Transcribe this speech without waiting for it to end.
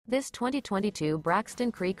This 2022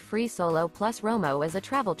 Braxton Creek Free Solo Plus ROMO is a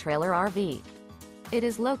travel trailer RV. It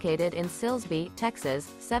is located in Silsbee,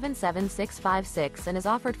 Texas, 77656 and is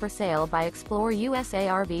offered for sale by ExploreUSA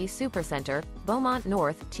RV Supercenter, Beaumont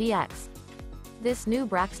North, TX. This new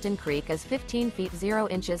Braxton Creek is 15 feet 0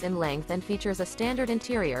 inches in length and features a standard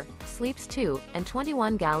interior, sleeps 2, and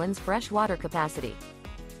 21 gallons fresh water capacity.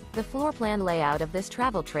 The floor plan layout of this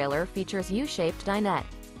travel trailer features U-Shaped Dinette.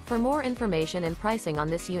 For more information and pricing on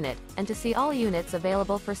this unit, and to see all units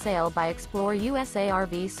available for sale by ExploreUSA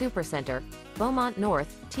RV Supercenter, Beaumont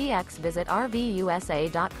North, TX, visit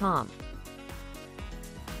RVUSA.com.